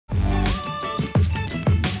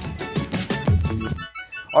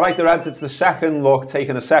All right, the Reds, it's the second look,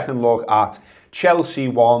 taking a second look at Chelsea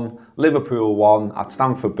 1, Liverpool 1 at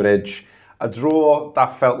Stamford Bridge. A draw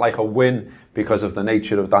that felt like a win because of the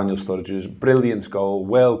nature of Daniel Sturridge's brilliant goal,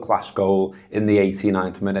 world-class goal in the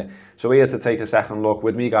 89th minute. So here to take a second look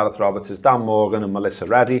with me, Gareth Roberts, is Dan Morgan and Melissa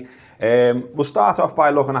Reddy. We'll start off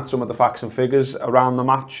by looking at some of the facts and figures around the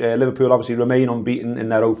match. Liverpool obviously remain unbeaten in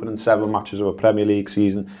their opening 7 matches of a Premier League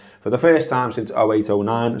season for the first time since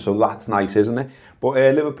 08-09, so that's nice, isn't it? But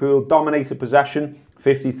Liverpool dominated possession,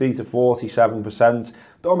 53 to 47%.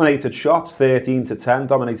 Dominated shots, 13 to 10.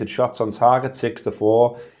 Dominated shots on target, 6 to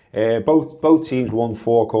 4. Both teams won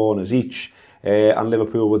 4 corners each. And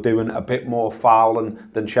Liverpool were doing a bit more fouling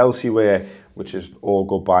than Chelsea were, which is all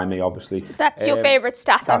good by me, obviously. That's your favourite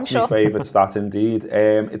stat, I'm sure. That's my favourite stat, indeed.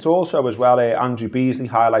 It's also, as well, Andrew Beasley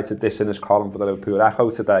highlighted this in his column for the Liverpool Echo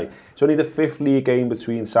today. It's only the 5th league game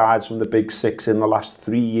between sides from the Big Six in the last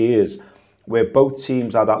 3 years, where both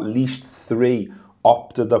teams had at least 3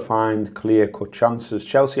 opta-defined clear-cut chances.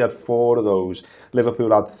 Chelsea had 4 of those.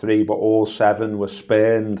 Liverpool had 3, but all 7 were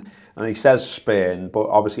spurned. And he says spurned, but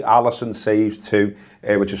obviously Alisson saves 2,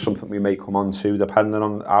 which is something we may come on to, depending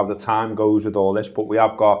on how the time goes with all this. But we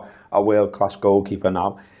have got a world-class goalkeeper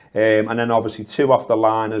now. And then obviously 2 off the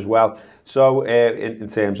line as well. So in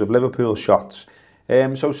terms of Liverpool shots.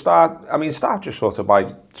 So start just sort of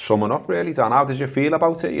by summing up, really, Dan. How did you feel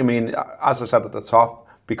about it? I mean, as I said at the top,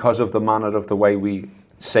 because of the manner of the way we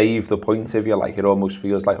save the point, if you like, it almost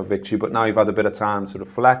feels like a victory. But now you've had a bit of time to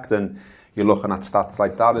reflect and you're looking at stats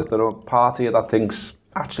like that. Is there a part of you that thinks,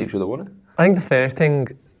 actually, we should have won it? I think the first thing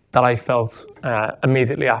that I felt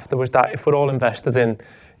immediately after was that if we're all invested in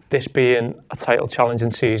this being a title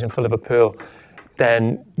challenging season for Liverpool,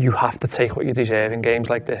 then you have to take what you deserve in games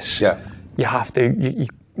like this. Yeah. You have to, you,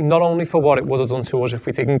 not only for what it would have done to us if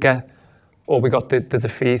we didn't get, or we got the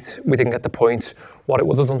defeat, we didn't get the point, what it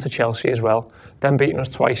would have done to Chelsea as well. Them beating us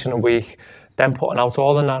twice in a week, them putting out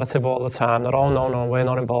all the narrative all the time that, oh no, we're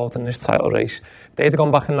not involved in this title race. If they'd have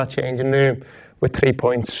gone back in that changing room with 3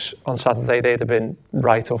 points on Saturday, they'd have been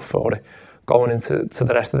right up for it going into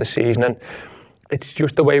the rest of the season. And it's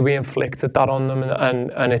just the way we inflicted that on them,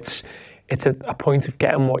 and it's a point of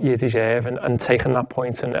getting what you deserve and taking that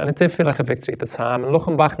point, and it did feel like a victory at the time. And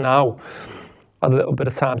looking back now, I had a little bit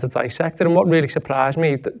of time to dissect it, and what really surprised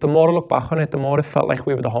me, the more I look back on it, the more it felt like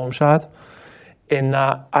we were the home side. In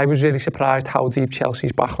that, I was really surprised how deep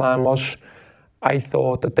Chelsea's backline was. I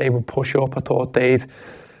thought that they would push up. I thought they'd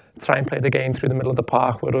try and play the game through the middle of the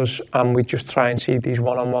park with us, and we'd just try and see these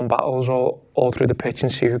one-on-one battles all through the pitch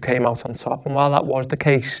and see who came out on top. And while that was the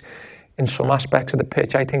case in some aspects of the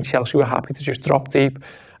pitch, I think Chelsea were happy to just drop deep.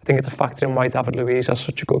 I think it's a factor in why David Luiz has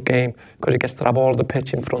such a good game, because he gets to have all the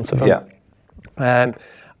pitch in front of him. Yeah. And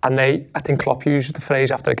I think Klopp used the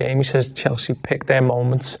phrase after the game, he says Chelsea picked their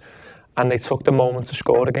moments and they took the moment to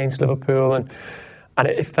score against Liverpool, and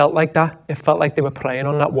it felt like that. It felt like they were preying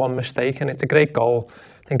on that one mistake, and it's a great goal.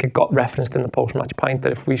 I think it got referenced in the post-match pint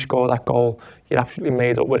that if we score that goal, you're absolutely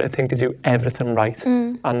made up with it. I think they do everything right,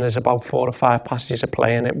 and there's about 4 or 5 passages of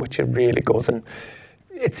play in it which are really good, and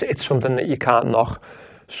it's something that you can't knock.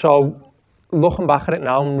 So looking back at it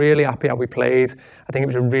now, I'm really happy how we played. I think it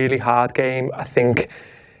was a really hard game. I think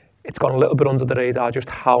it's gone a little bit under the radar just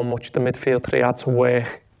how much the midfield three had to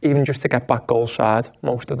work, even just to get back goal side.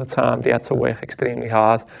 Most of the time, they had to work extremely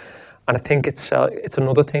hard. And I think it's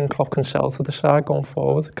another thing Klopp can sell to the side going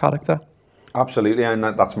forward, character. Absolutely, and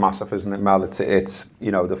that's massive, isn't it, Mel? It's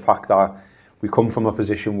the fact that we come from a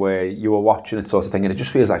position where you were watching it sort of thing, and it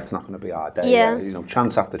just feels like it's not going to be our day. Yeah.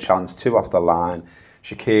 Chance after chance, 2 off the line,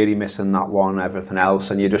 Shaqiri missing that one, everything else,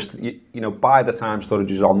 and by the time Sturridge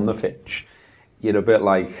is on the pitch, you're a bit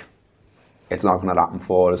like, it's not going to happen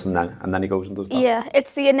for us, and then he goes and does that. Yeah,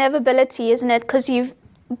 it's the inevitability, isn't it? Because you've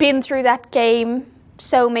been through that game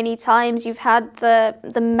so many times. You've had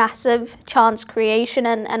the massive chance creation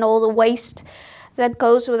and all the waste that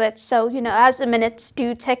goes with it. So, as the minutes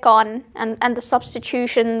do tick on and the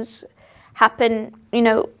substitutions happen,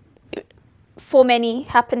 for many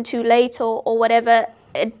happen too late or whatever,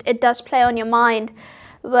 it does play on your mind.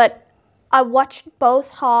 But I watched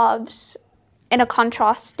both halves in a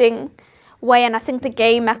contrasting way, and I think the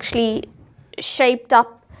game actually shaped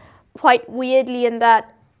up quite weirdly in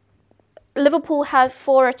that Liverpool have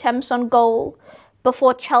 4 attempts on goal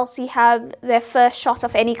before Chelsea have their first shot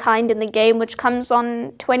of any kind in the game, which comes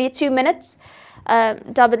on 22 minutes.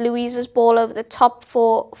 David Luiz's ball over the top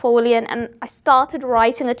for Willian, and I started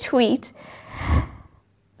writing a tweet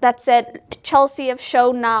that said, Chelsea have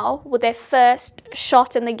shown now with their first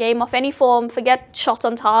shot in the game of any form, forget shot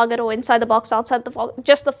on target or inside the box, outside the box,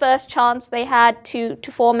 just the first chance they had to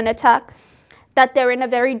form an attack, that they're in a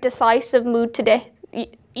very decisive mood today.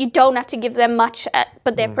 You don't have to give them much,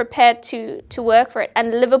 but they're prepared to work for it.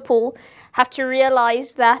 And Liverpool have to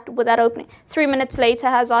realise that with that opening. 3 minutes later,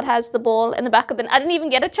 Hazard has the ball in the back of the net. I didn't even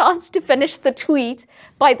get a chance to finish the tweet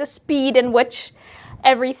by the speed in which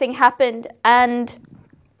everything happened. And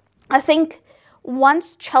I think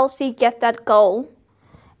once Chelsea get that goal,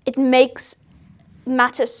 it makes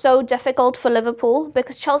matters so difficult for Liverpool,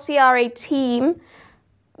 because Chelsea are a team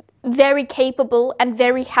very capable and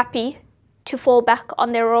very happy to fall back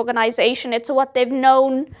on their organisation. It's what they've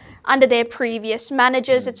known under their previous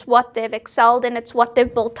managers. It's what they've excelled in. It's what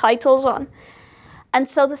they've built titles on. And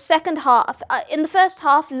so the second half, in the first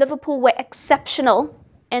half, Liverpool were exceptional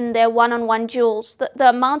in their one-on-one duels. The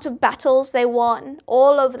amount of battles they won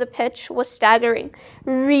all over the pitch was staggering.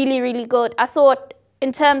 Really, really good. I thought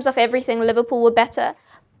in terms of everything, Liverpool were better,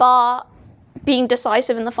 bar being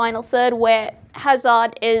decisive in the final third, where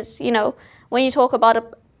Hazard is, when you talk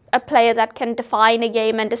about a player that can define a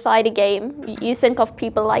game and decide a game, you think of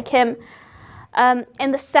people like him.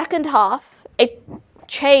 In the second half, it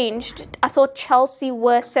changed. I thought Chelsea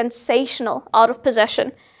were sensational out of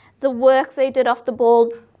possession. The work they did off the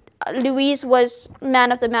ball, Luiz was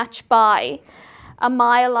man of the match by a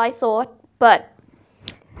mile, I thought, but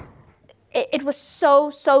it was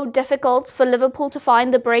so difficult for Liverpool to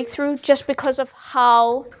find the breakthrough just because of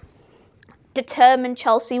how determined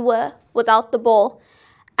Chelsea were without the ball.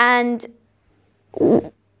 And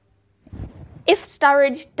if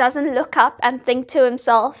Sturridge doesn't look up and think to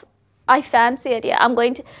himself, I fancy it,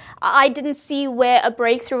 I didn't see where a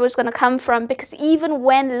breakthrough was going to come from, because even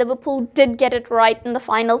when Liverpool did get it right in the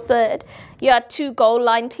final third, you had 2 goal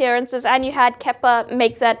line clearances and you had Kepa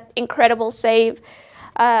make that incredible save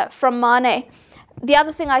from Mane. The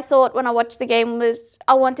other thing I thought when I watched the game was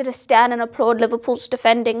I wanted to stand and applaud Liverpool's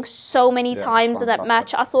defending so many times in that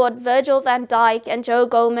match. I thought Virgil van Dijk and Joe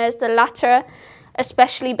Gomez, the latter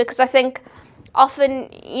especially, because I think often,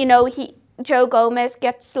 Joe Gomez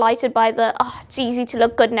gets slighted by it's easy to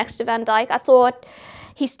look good next to Van Dijk. I thought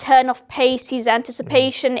his turn of pace, his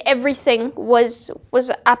anticipation, everything was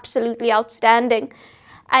absolutely outstanding.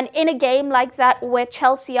 And in a game like that, where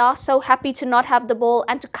Chelsea are so happy to not have the ball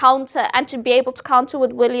and to counter and to be able to counter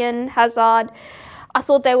with Willian, Hazard, I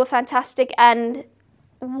thought they were fantastic. And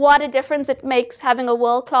what a difference it makes having a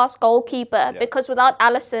world-class goalkeeper, because without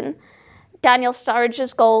Alisson, Daniel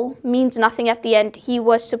Sturridge's goal means nothing at the end. He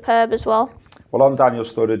was superb as well. Well, on Daniel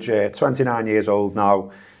Sturridge, 29 years old now.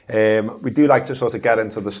 We do like to sort of get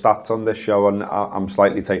into the stats on this show, and I'm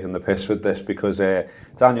slightly taking the piss with this because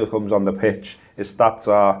Daniel comes on the pitch. His stats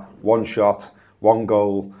are 1 shot, 1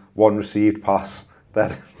 goal, 1 received pass.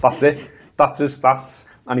 That's it. That's his stats,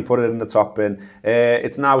 and he put it in the top bin.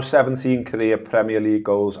 It's now 17 career Premier League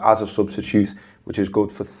goals as a substitute, which is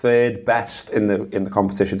good for 3rd best in the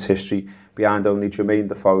competition's history, behind only Jermaine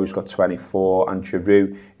Defoe, who's got 24, and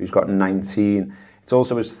Giroud, who's got 19. It's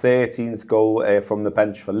also his 13th goal from the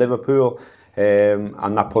bench for Liverpool,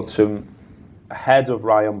 and that puts him ahead of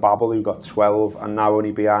Ryan Babel, who got 12, and now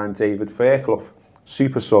only behind David Fairclough,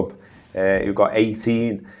 super sub, who got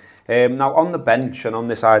 18. Now, on the bench, and on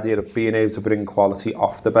this idea of being able to bring quality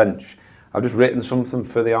off the bench, I've just written something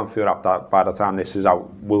for the Anfield app that by the time this is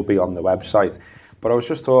out will be on the website. But I was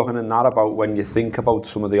just talking in that about when you think about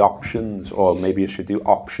some of the options, or maybe you should do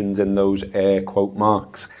options in those air quote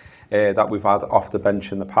marks, that we've had off the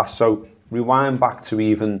bench in the past. So rewind back to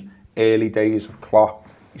even early days of Klopp.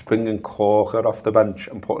 He's bringing Corker off the bench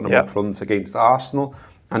and putting him up front against Arsenal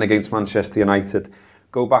and against Manchester United.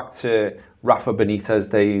 Go back to Rafa Benitez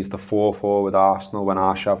days, the 4-4 with Arsenal, when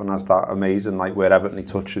Arshavin has that amazing, where everything he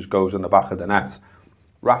touches goes in the back of the net.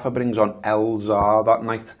 Rafa brings on El Zar that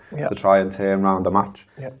night to try and turn around the match.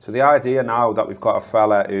 So the idea now that we've got a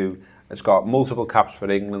fella who has got multiple caps for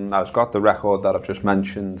England, has got the record that I've just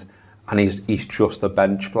mentioned, and he's just a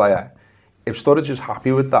bench player. If Sturridge is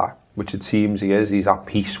happy with that, which it seems he is, he's at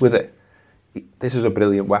peace with it, this is a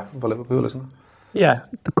brilliant weapon for Liverpool, isn't it? Yeah,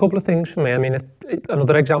 a couple of things for me. I mean,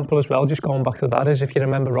 another example as well, just going back to that, is if you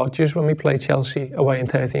remember Rodgers, when we played Chelsea away in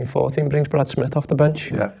 13-14, brings Brad Smith off the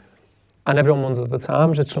bench. Yeah. And everyone wondered at the time,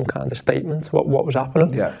 was it some kind of statement, what was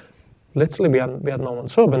happening? Yeah. Literally, we had no one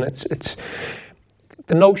sub, and it's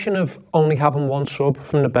the notion of only having 1 sub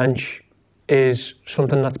from the bench is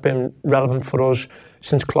something that's been relevant for us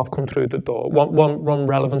since Klopp come through the door. One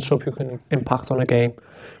relevant sub who can impact on a game.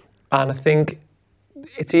 And I think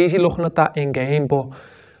it's easy looking at that in-game, but,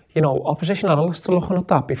 opposition analysts are looking at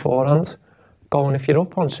that beforehand, going, if you're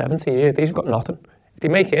up on 70 here, these have got nothing. If they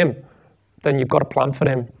make him, then you've got a plan for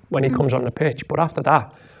him when he comes on the pitch. But after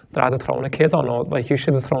that, they're either throwing a kid on, or, like you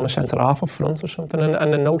said, they're throwing a centre-half up front or something.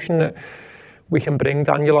 And the notion that we can bring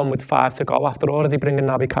Daniel on with 5 to go after already bringing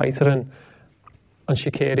Naby Keita and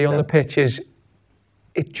Shaqiri on the pitch.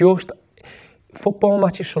 Football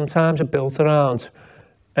matches sometimes are built around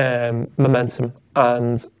momentum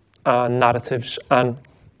and narratives, and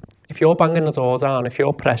if you're banging the door down, if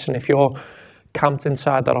you're pressing, if you're camped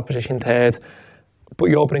inside that opposition third, but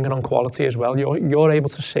you're bringing on quality as well, you're able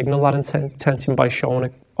to signal that intention by showing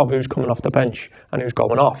it of who's coming off the bench and who's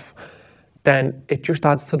going off. Then it just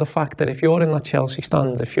adds to the fact that if you're in that Chelsea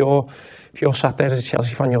stand, if you're sat there as a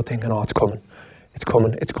Chelsea fan, you're thinking, oh, it's coming.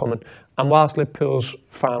 And whilst Liverpool's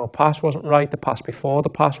final pass wasn't right, the pass before the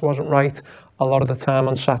pass wasn't right, a lot of the time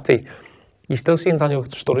on Saturday, you're still seeing Daniel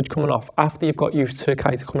Sturridge coming off after you've got used to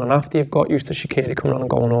Keita coming on, after you've got used to Shaqiri coming on and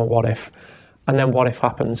going, oh, what if? And then what if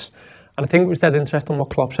happens? And I think it was dead interesting what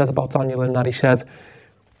Klopp said about Daniel, in that he said,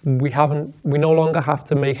 we no longer have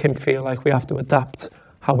to make him feel like we have to adapt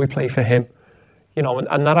how we play for him. You know,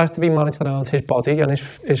 and that has to be managed around his body and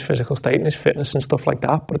his physical state and his fitness and stuff like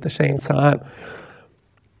that. But at the same time,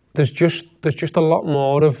 there's just a lot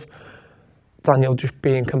more of Daniel just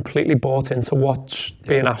being completely bought into what's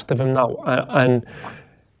being asked of him now. And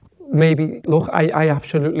maybe, look, I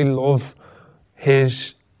absolutely love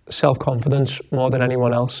his self-confidence more than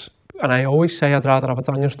anyone else. And I always say I'd rather have a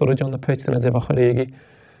Daniel Sturridge on the pitch than a Divock Origi.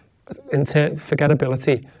 Forget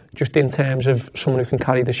ability, just in terms of someone who can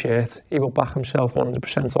carry the shirt. He will back himself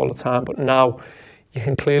 100% all the time. But now you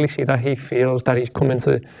can clearly see that he feels that he's come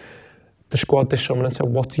into the squad this summer and said,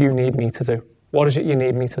 what do you need me to do? What is it you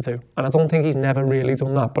need me to do? And I don't think he's never really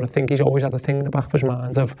done that, but I think he's always had a thing in the back of his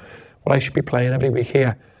mind of, well, I should be playing every week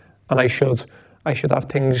here, and I should have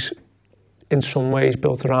things in some ways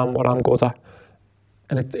built around what I'm good at.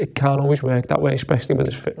 And it can't always work that way, especially with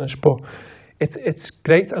his fitness. But it's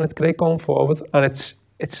great, and it's great going forward. And it's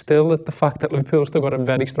still the fact that Liverpool still got a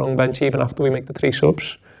very strong bench even after we make the 3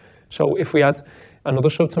 subs. So if we had another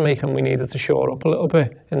sub to make and we needed to shore up a little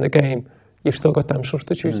bit in the game, you've still got them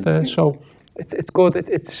substitutes there. So it's good.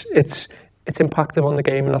 It's impactful on the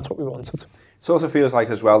game, and that's what we wanted. It also feels like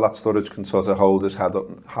as well that Sturridge can sort of hold his head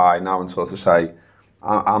up high now and sort of say,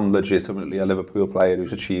 I'm legitimately a Liverpool player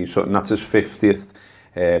who's achieved something. That's his 50th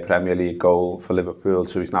Premier League goal for Liverpool.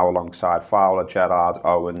 So he's now alongside Fowler, Gerrard,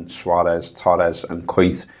 Owen, Suarez, Torres and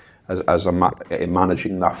Coit as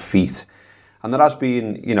managing that feat. And there has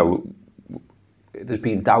been, you know, there's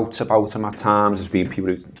been doubts about him at times. There's been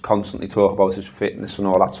people who constantly talk about his fitness and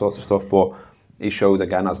all that sort of stuff. But he showed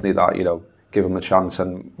again, hasn't he, that, you know, give him a chance,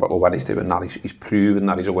 and when he's doing that, he's proven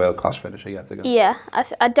that he's a world-class finisher yet again. Yeah,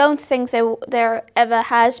 I don't think there ever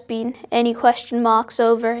has been any question marks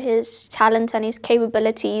over his talent and his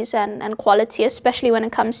capabilities and quality, especially when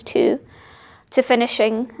it comes to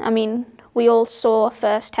finishing. I mean, we all saw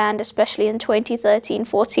firsthand, especially in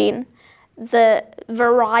 2013-14, the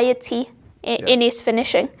variety in his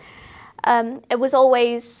finishing. It was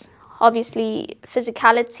always, obviously,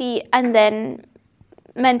 physicality and then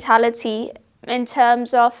mentality, in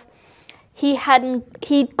terms of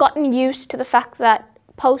he'd gotten used to the fact that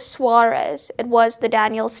post Suarez it was the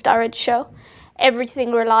Daniel Sturridge show.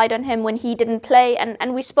 Everything relied on him when he didn't play,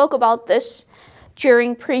 and we spoke about this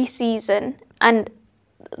during pre-season, and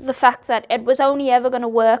the fact that it was only ever going to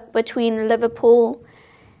work between Liverpool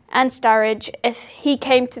and Sturridge if he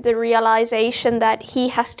came to the realization that he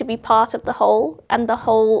has to be part of the whole, and the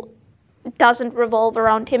whole doesn't revolve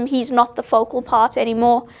around him. He's not the focal part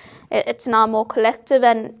anymore. It's now more collective,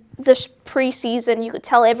 and this pre-season you could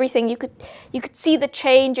tell everything. You could see the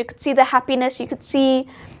change, you could see the happiness, you could see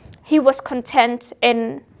he was content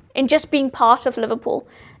in just being part of Liverpool,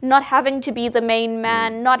 not having to be the main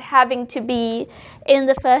man, not having to be in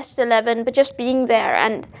the first 11, but just being there.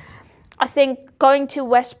 And I think going to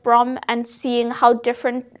West Brom and seeing how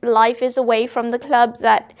different life is away from the club,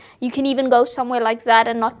 that you can even go somewhere like that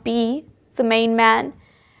and not be the main man.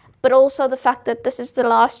 But also the fact that this is the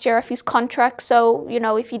last year of his contract. So, you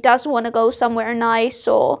know, if he does want to go somewhere nice,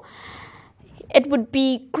 or it would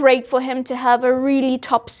be great for him to have a really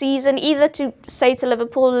top season, either to say to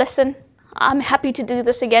Liverpool, listen, I'm happy to do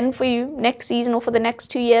this again for you next season or for the next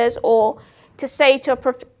 2 years, or to say to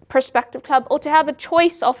a prospective club, or to have a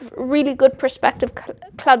choice of really good prospective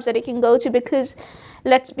clubs that he can go to, because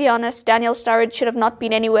let's be honest, Daniel Sturridge should have not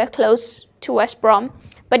been anywhere close to West Brom,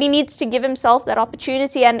 but he needs to give himself that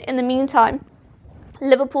opportunity, and in the meantime,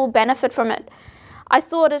 Liverpool benefit from it. I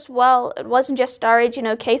thought as well, it wasn't just Sturridge, you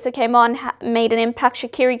know, Keita came on, made an impact,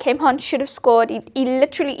 Shaqiri came on, should have scored, he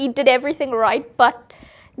literally did everything right, but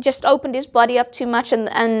just opened his body up too much, and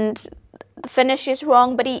the finish is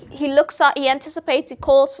wrong, but he looks at, he anticipates, he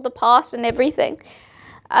calls for the pass and everything.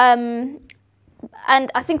 And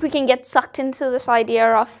I think we can get sucked into this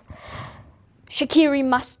idea of Shaqiri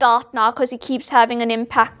must start now because he keeps having an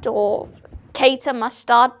impact, or Keita must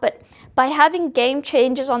start. But by having game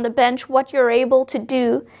changers on the bench, what you're able to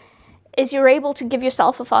do is you're able to give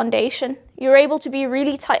yourself a foundation. You're able to be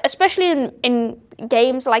really tight, especially in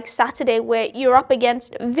games like Saturday where you're up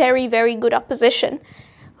against very, very good opposition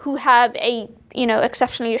who have a,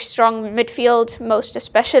 exceptionally strong midfield, most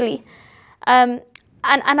especially. And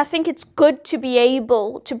I think it's good to be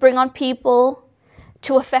able to bring on people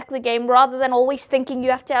to affect the game rather than always thinking you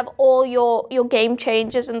have to have all your game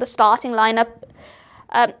changers in the starting lineup.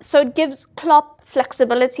 So it gives Klopp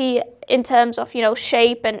flexibility in terms of,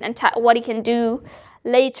 shape and what he can do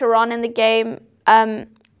later on in the game.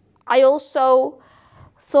 I also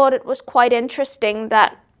thought it was quite interesting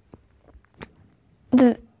that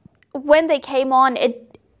when they came on,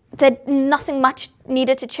 that nothing much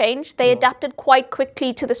needed to change. They adapted quite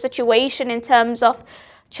quickly to the situation in terms of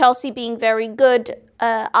Chelsea being very good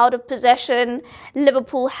out of possession,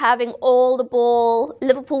 Liverpool having all the ball,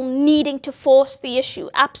 Liverpool needing to force the issue,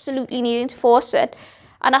 absolutely needing to force it.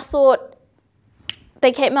 And I thought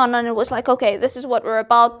they came on and it was like, okay, this is what we're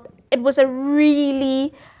about. It was a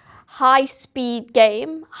really high-speed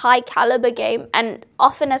game, high-caliber game, and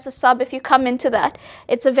often as a sub, if you come into that,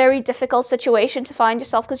 it's a very difficult situation to find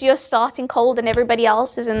yourself because you're starting cold and everybody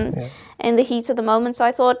else is in the heat of the moment. So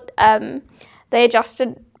I thought they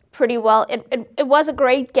adjusted pretty well. It was a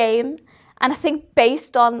great game, and I think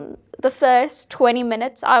based on the first 20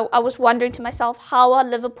 minutes, I was wondering to myself, how are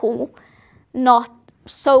Liverpool not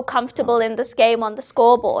so comfortable in this game on the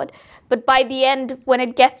scoreboard? But by the end, when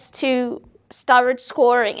it gets to Sturridge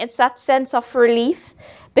scoring, it's that sense of relief,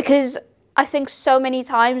 because I think so many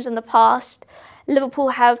times in the past, Liverpool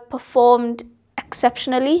have performed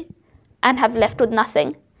exceptionally and have left with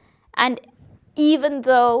nothing. And even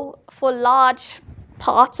though for large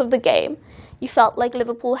parts of the game, you felt like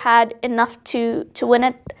Liverpool had enough to win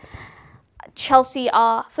it, Chelsea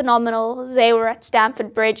are phenomenal. They were at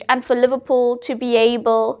Stamford Bridge, and for Liverpool to be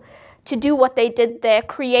able to do what they did there,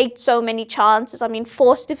 create so many chances,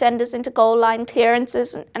 force defenders into goal line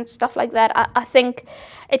clearances and stuff like that, I think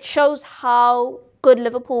it shows how good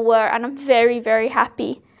Liverpool were, and I'm very, very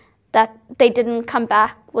happy that they didn't come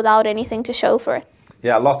back without anything to show for it.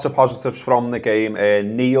 Yeah, lots of positives from the game.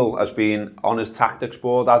 Neil has been on his tactics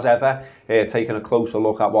board as ever, taking a closer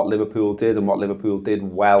look at what Liverpool did and what Liverpool did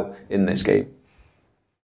well in this game.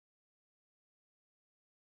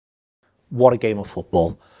 What a game of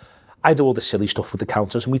football. I do all the silly stuff with the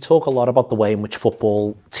counters, and we talk a lot about the way in which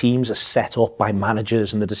football teams are set up by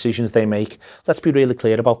managers and the decisions they make. Let's be really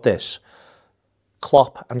clear about this.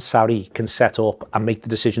 Klopp and Sarri can set up and make the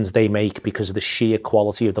decisions they make because of the sheer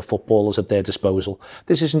quality of the footballers at their disposal.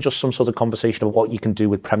 This isn't just some sort of conversation of what you can do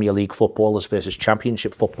with Premier League footballers versus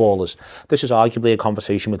Championship footballers. This is arguably a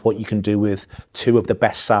conversation with what you can do with two of the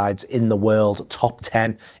best sides in the world, top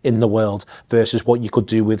 10 in the world, versus what you could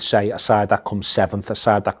do with, say, a side that comes 7th, a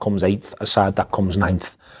side that comes 8th, a side that comes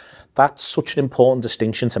 9th. That's such an important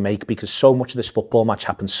distinction to make because so much of this football match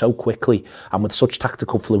happens so quickly and with such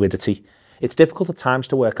tactical fluidity. It's difficult at times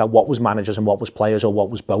to work out what was managers and what was players, or what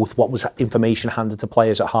was both, what was information handed to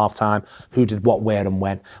players at half-time, who did what, where and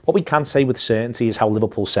when. What we can say with certainty is how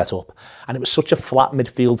Liverpool set up. And it was such a flat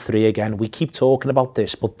midfield three again. We keep talking about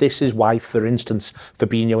this, but this is why, for instance,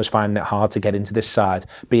 Fabinho is finding it hard to get into this side,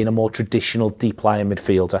 being a more traditional deep-lying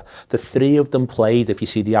midfielder. The three of them played, if you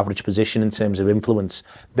see the average position in terms of influence,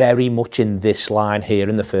 very much in this line here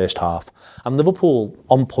in the first half. And Liverpool,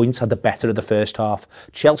 on points, had the better of the first half.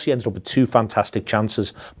 Chelsea ended up with two fantastic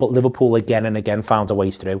chances, but Liverpool again and again found a way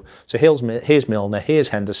through. So here's Milner, here's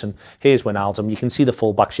Henderson, here's Wijnaldum. You can see the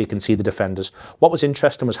fullbacks, you can see the defenders. What was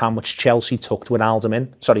interesting was how much Chelsea tucked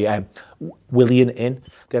Willian in.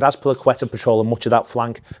 They had Azpilicueta patrolling much of that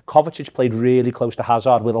flank. Kovacic played really close to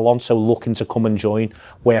Hazard, with Alonso looking to come and join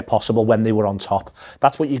where possible when they were on top.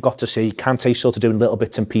 That's what you got to see. Kante sort of doing little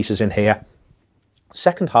bits and pieces in here.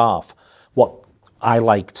 Second half, what I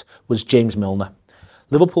liked was James Milner.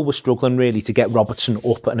 Liverpool was struggling really to get Robertson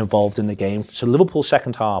up and involved in the game. So Liverpool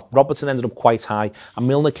second half, Robertson ended up quite high and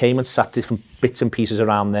Milner came and sat different bits and pieces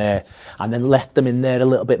around there and then left them in there a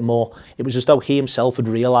little bit more. It was as though he himself had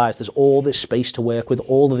realised there's all this space to work with,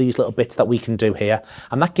 all of these little bits that we can do here.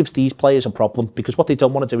 And that gives these players a problem because what they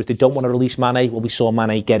don't want to do is they don't want to release Mane. Well, we saw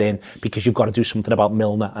Mane get in because you've got to do something about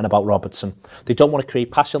Milner and about Robertson. They don't want to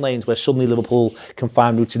create passing lanes where suddenly Liverpool can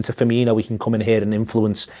find routes into Firmino. He can come in here and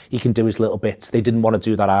influence. He can do his little bits. They didn't want to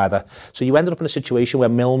do that either. So you ended up in a situation where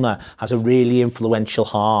Milner has a really influential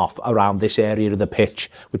half around this area of the pitch,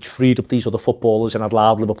 which freed up these other footballers and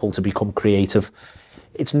allowed Liverpool to become creative.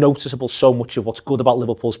 it's noticeable so much of what's good about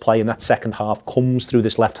Liverpool's play in that second half comes through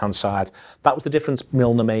this left-hand side. That was the difference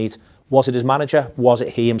Milner made. Was it his manager? Was it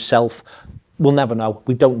he himself? We'll never know.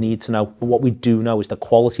 We don't need to know. But what we do know is the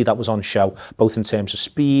quality that was on show, both in terms of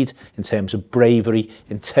speed, in terms of bravery,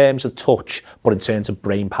 in terms of touch, but in terms of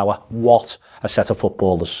brain power. What a set of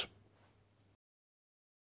footballers.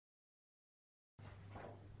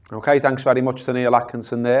 Okay, thanks very much to Neil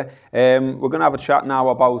Atkinson there. We're going to have a chat now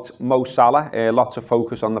about Mo Salah. Lots of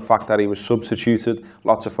focus on the fact that he was substituted.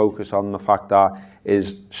 Lots of focus on the fact that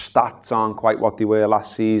his stats aren't quite what they were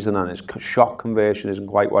last season and his shot conversion isn't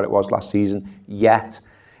quite what it was last season yet.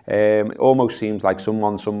 It almost seems like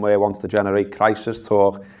someone somewhere wants to generate crisis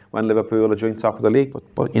talk when Liverpool are joint top of the league,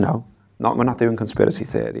 but you know, we're not doing conspiracy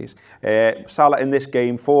theories. Salah in this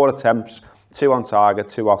game, 4 attempts, 2 on target,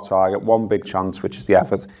 2 off target, 1 big chance, which is the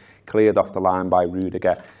effort, cleared off the line by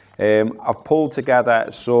Rudiger. I've pulled together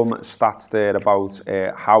some stats there about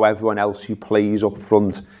how everyone else who plays up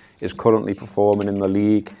front is currently performing in the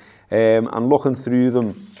league. And looking through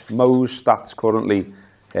them, Mo's stats currently,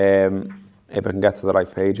 if I can get to the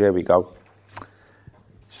right page, here we go.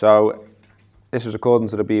 So this is according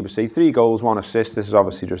to the BBC, 3 goals, 1 assist. This is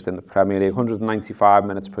obviously just in the Premier League, 195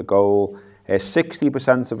 minutes per goal.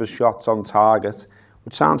 60% of his shots on target,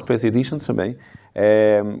 which sounds pretty decent to me,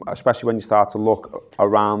 especially when you start to look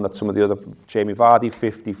around at some of the other. Jamie Vardy,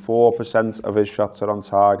 54% of his shots are on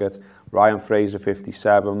target, Ryan Fraser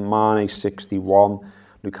 57, Mane 61,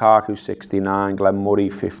 Lukaku 69, Glenn Murray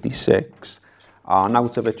 56,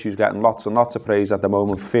 Arnautovic, who's getting lots and lots of praise at the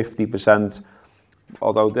moment, 50%.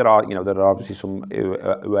 Although there are obviously some who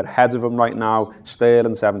are ahead of him right now.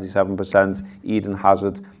 Sterling 77%, Eden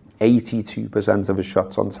Hazard 82% of his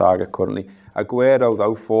shots on target currently. Aguero,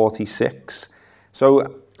 though, 46%.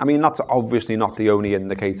 So, I mean, that's obviously not the only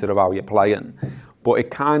indicator of how you're playing, but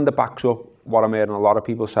it kind of backs up what I'm hearing a lot of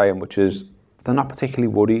people saying, which is they're not particularly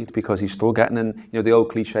worried because he's still getting in, you know, the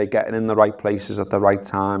old cliche, getting in the right places at the right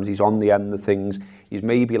times. He's on the end of things. He's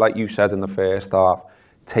maybe, like you said in the first half,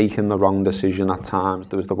 taking the wrong decision at times.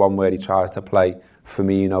 There was the one where he tries to play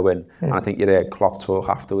Firmino in, and I think you heard Klopp talk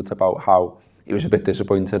afterwards about how he was a bit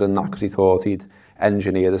disappointed in that because he thought he'd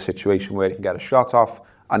engineered a situation where he can get a shot off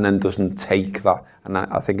and then doesn't take that. And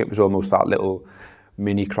I think it was almost that little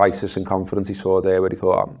mini crisis in confidence he saw there where he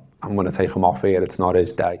thought, I'm going to take him off here, it's not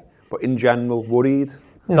his day. But in general, worried?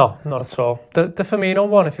 No, not at all. The Firmino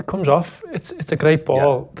one, if it comes off, it's a great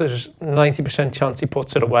ball. Yeah. There's 90% chance he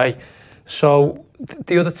puts it away. So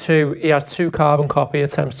the other 2, he has 2 carbon copy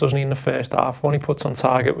attempts, doesn't he, in the first half. One he puts on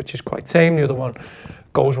target, which is quite tame. The other one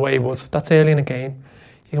goes wayward. That's early in the game.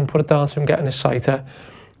 You can put it down to him getting his sighter.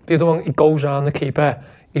 The other one, he goes around the keeper.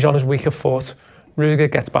 He's on his weaker foot. Rudiger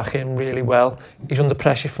gets back in really well. He's under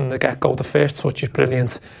pressure from the get-go. The first touch is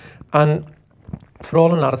brilliant. And for all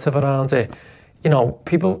the narrative around it, you know,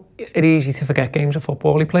 people, it's easy to forget games of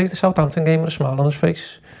football. He plays the Southampton game with a smile on his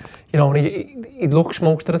face. You know, and he looks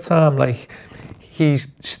most of the time like he's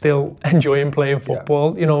still enjoying playing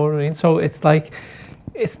football, you know what I mean? So it's like,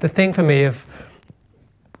 it's the thing for me of,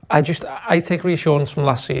 I take reassurance from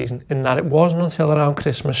last season in that it wasn't until around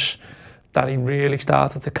Christmas that he really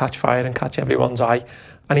started to catch fire and catch everyone's eye.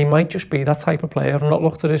 And he might just be that type of player. I've not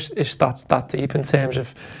looked at his stats that deep in terms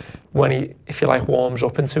of when he, if you like, warms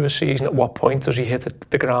up into a season, at what point does he hit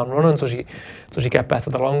the ground running? Does he get better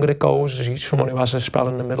the longer it goes? Is he someone who has a spell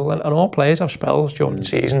in the middle? And all players have spells during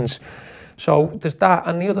seasons. So there's that.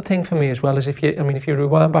 And the other thing for me as well is if you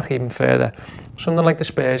rewind back even further, something like the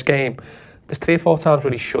Spurs game, there's 3 or 4 times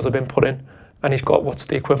where he should have been put in and he's got what's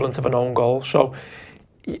the equivalent of an own goal. So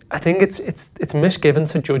I think it's misgiven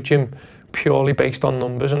to judge him purely based on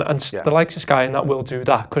numbers, and the likes of Sky and that will do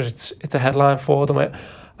that because it's a headline for them.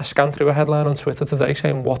 I scanned through a headline on Twitter today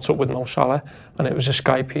saying what's up with Mo Salah, and it was a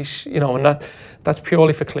Sky piece, you know, and that's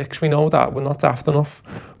purely for clicks. We know that we're not daft enough,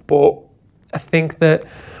 but I think that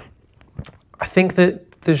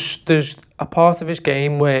there's a part of his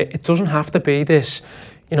game where it doesn't have to be this,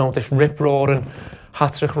 you know, this rip-roaring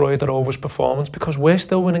hat-trick Roy Rovers performance, because we're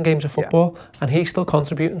still winning games of football and he's still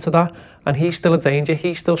contributing to that, and he's still a danger.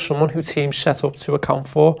 He's still someone who teams set up to account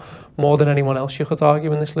for more than anyone else, you could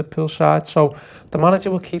argue, in this Liverpool side. So the manager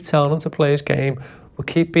will keep telling him to play his game, will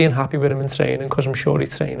keep being happy with him in training because I'm sure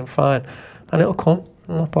he's training fine, and it'll come.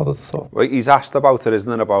 I'm not bothered at all. Well, he's asked about it, isn't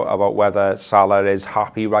it, about whether Salah is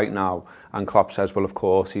happy right now, and Klopp says, well, of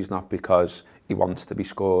course he's not, because he wants to be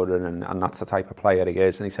scoring, and that's the type of player he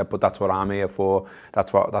is. And he said, but that's what I'm here for.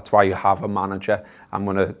 That's why you have a manager.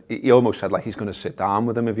 He almost said like he's going to sit down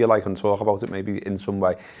with him, if you like, and talk about it maybe in some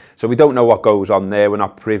way. So we don't know what goes on there. We're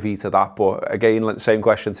not privy to that. But again, same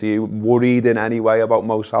question to you. Worried in any way about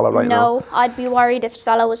Mo Salah right now? No, I'd be worried if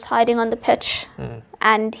Salah was hiding on the pitch.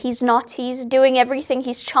 And he's not. He's doing everything.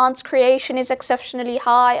 His chance creation is exceptionally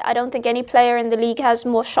high. I don't think any player in the league has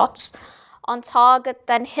more shots on target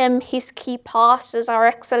than him. His key passes are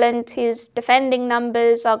excellent. His defending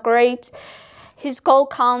numbers are great. His goal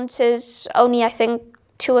count is only, I think,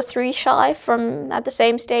 2 or 3 shy from at the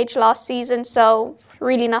same stage last season. So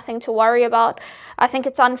really nothing to worry about. I think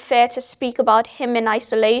it's unfair to speak about him in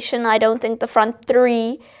isolation. I don't think the front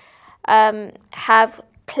three have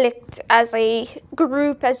clicked as a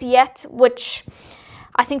group as yet, which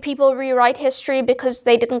I think people rewrite history because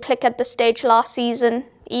they didn't click at the stage last season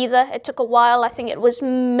either. It took a while. I think it was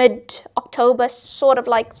mid-October, sort of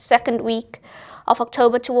like second week of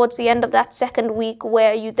October, towards the end of that second week,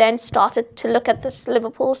 where you then started to look at this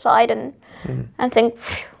Liverpool side and think,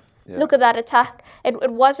 look at that attack.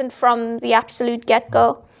 It wasn't from the absolute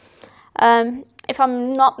get-go. If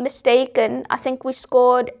I'm not mistaken, I think we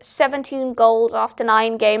scored 17 goals after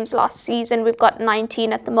 9 games last season. We've got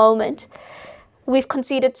 19 at the moment. We've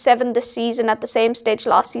conceded 7 this season. At the same stage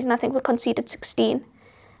last season, I think we conceded 16.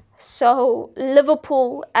 So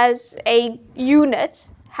Liverpool as a unit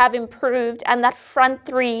have improved, and that front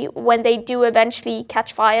three, when they do eventually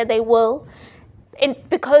catch fire, they will.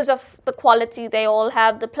 Because of the quality they all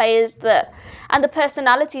have, the players, and the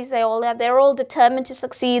personalities they all have, they're all determined to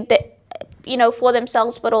succeed, for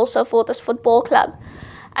themselves, but also for this football club.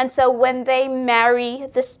 And so when they marry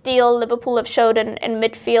the steel Liverpool have showed in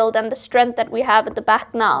midfield and the strength that we have at the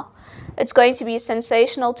back now, it's going to be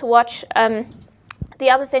sensational to watch. The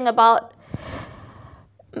other thing about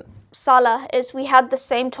Salah is we had the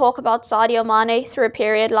same talk about Sadio Mane through a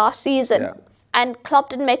period last season. Yeah. And Klopp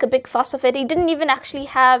didn't make a big fuss of it. He didn't even actually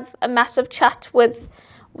have a massive chat with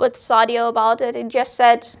Sadio about it. He just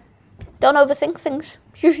said, don't overthink things.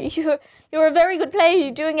 You're a very good player.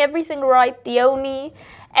 You're doing everything right. The only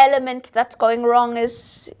element that's going wrong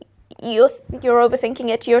is you're overthinking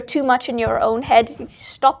it. You're too much in your own head.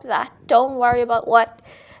 Stop that. Don't worry about what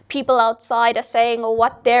people outside are saying or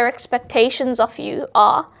what their expectations of you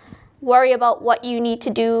are. Worry about what you need to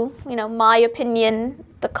do. My opinion,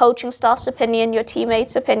 the coaching staff's opinion, your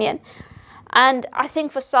teammates' opinion. And I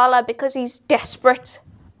think for Salah, because he's desperate,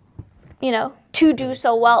 to do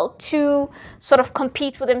so well, to sort of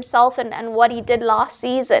compete with himself and what he did last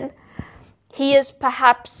season, he is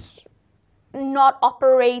perhaps not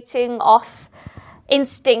operating off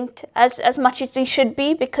instinct as much as he should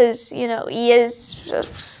be, because, he is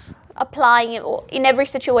applying it in every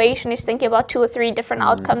situation. He's thinking about 2 or 3 different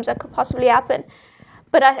outcomes that could possibly happen.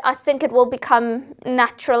 But I think it will become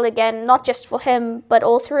natural again, not just for him, but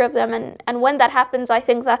all 3 of them. And when that happens, I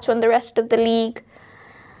think that's when the rest of the league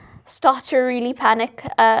start to really panic.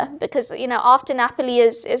 Because, after Napoli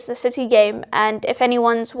is the City game. And if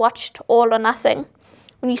anyone's watched All or Nothing,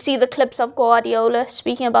 when you see the clips of Guardiola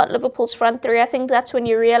speaking about Liverpool's front 3, I think that's when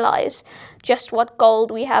you realise just what gold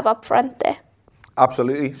we have up front there.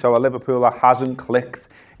 Absolutely. So a Liverpool that hasn't clicked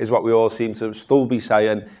is what we all seem to still be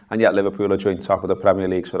saying, and yet Liverpool are joint top of the Premier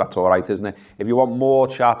League, so that's all right, isn't it? If you want more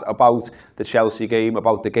chat about the Chelsea game,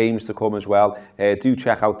 about the games to come as well, do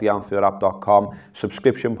check out the Anfield.com.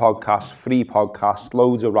 Subscription podcasts, free podcasts,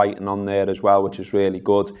 loads of writing on there as well, which is really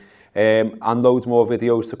good. And loads more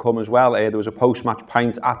videos to come as well. There was a post-match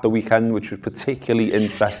pint at the weekend, which was particularly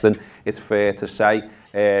interesting, it's fair to say.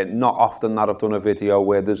 Not often that I've done a video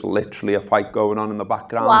where there's literally a fight going on in the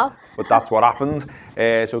background, but that's what happened.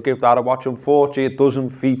 So give that a watch. Unfortunately, it doesn't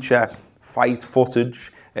feature fight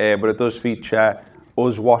footage, but it does feature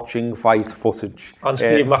us watching fight footage. And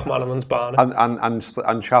Steve McManaman's barnet.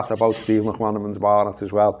 And chat about Steve McManaman's barnet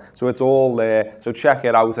as well. So it's all there. So check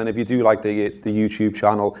it out, and if you do like the YouTube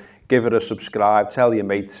channel, give it a subscribe, tell your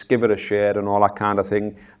mates, give it a share and all that kind of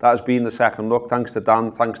thing. That has been the second look. Thanks to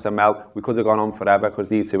Dan, thanks to Mel. We could have gone on forever because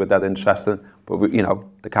these 2 were dead interesting. But,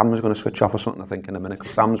 the camera's going to switch off or something, I think, in a minute,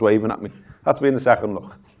 because Sam's waving at me. That's been the second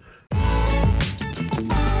look.